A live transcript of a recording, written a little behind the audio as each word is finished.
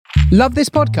Love this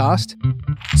podcast?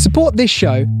 Support this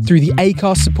show through the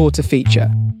Acast supporter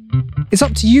feature. It's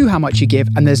up to you how much you give,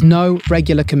 and there's no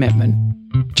regular commitment.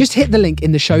 Just hit the link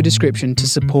in the show description to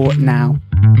support now.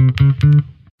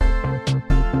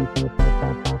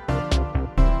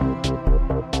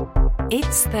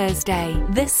 It's Thursday,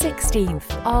 the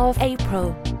 16th of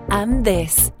April, and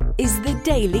this is the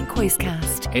Daily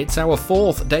Quizcast. It's our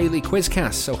fourth Daily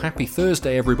Quizcast, so happy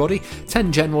Thursday everybody.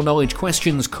 10 general knowledge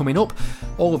questions coming up.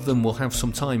 All of them will have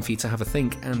some time for you to have a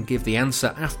think and give the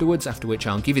answer afterwards, after which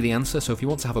I'll give you the answer. So if you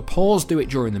want to have a pause, do it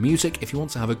during the music. If you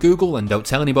want to have a Google, then don't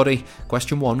tell anybody.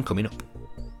 Question 1 coming up.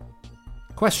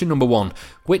 Question number 1.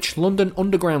 Which London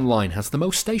Underground line has the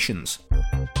most stations?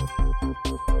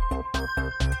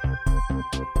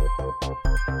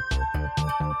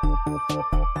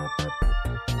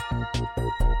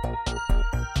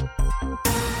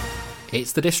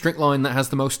 It's the District line that has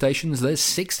the most stations. There's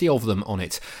 60 of them on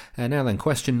it. Now then,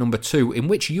 question number 2. In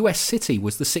which US city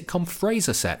was the sitcom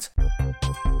Frasier set?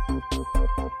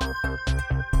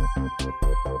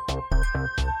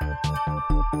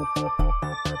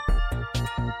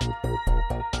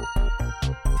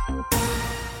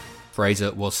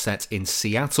 Frasier was set in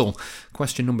Seattle.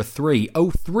 Question number 3.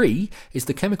 O3 is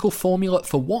the chemical formula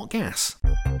for what gas?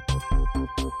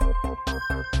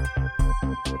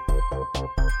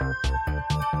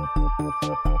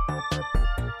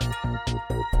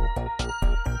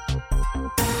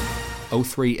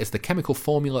 O3 is the chemical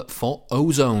formula for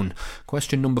ozone.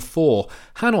 Question number 4.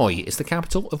 Hanoi is the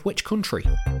capital of which country?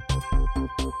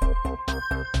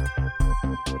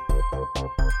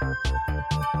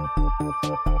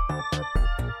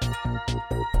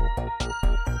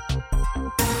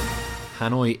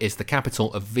 Hanoi is the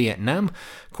capital of Vietnam.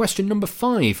 Question number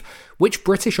 5. Which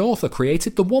British author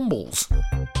created the Wombles?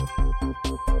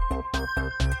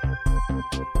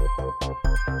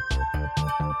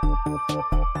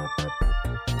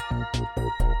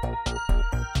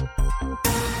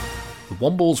 The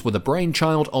Wombles were the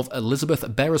brainchild of Elizabeth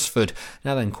Beresford.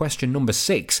 Now then, question number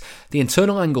 6. The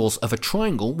internal angles of a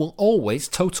triangle will always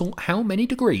total how many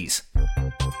degrees?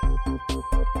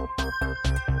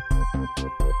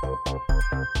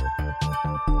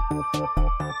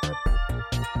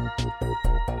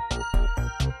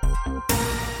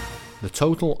 The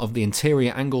total of the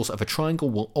interior angles of a triangle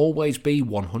will always be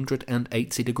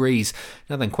 180 degrees.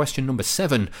 Now then, question number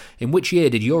 7. In which year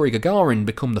did Yuri Gagarin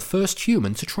become the first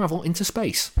human to travel into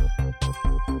space?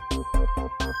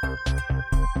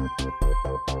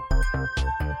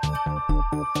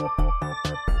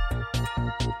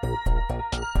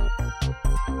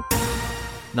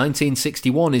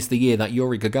 (1961) is the year that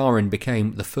Yuri Gagarin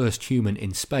became the first human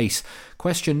in space.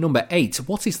 Question number 8.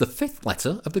 What is the 5th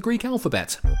letter of the Greek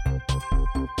alphabet?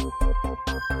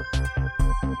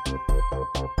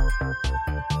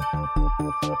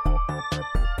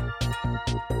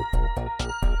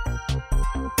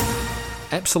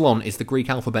 Epsilon is the Greek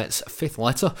alphabet's 5th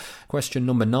letter. Question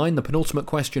number 9, the penultimate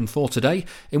question for today.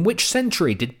 In which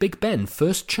century did Big Ben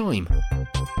first chime?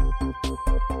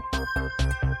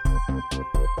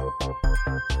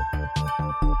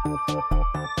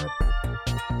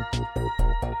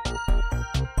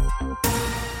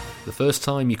 The first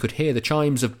time you could hear the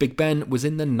chimes of Big Ben was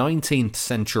in the 19th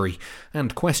century.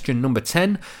 And question number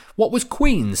 10, what was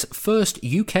Queen's first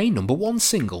UK number 1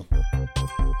 single?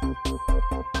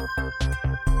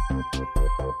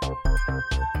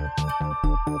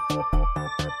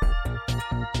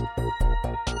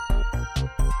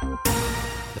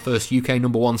 The first UK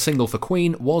number 1 single for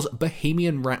Queen was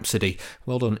Bohemian Rhapsody.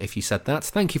 Well done if you said that.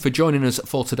 Thank you for joining us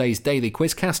for today's Daily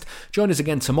Quizcast. Join us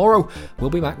again tomorrow.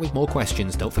 We'll be back with more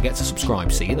questions. Don't forget to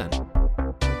subscribe. See you then.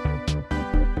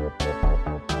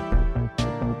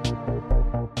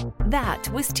 That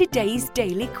was today's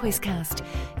Daily Quizcast.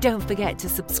 Don't forget to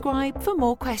subscribe for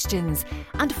more questions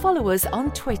and follow us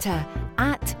on Twitter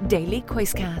 @Daily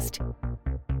Quizcast.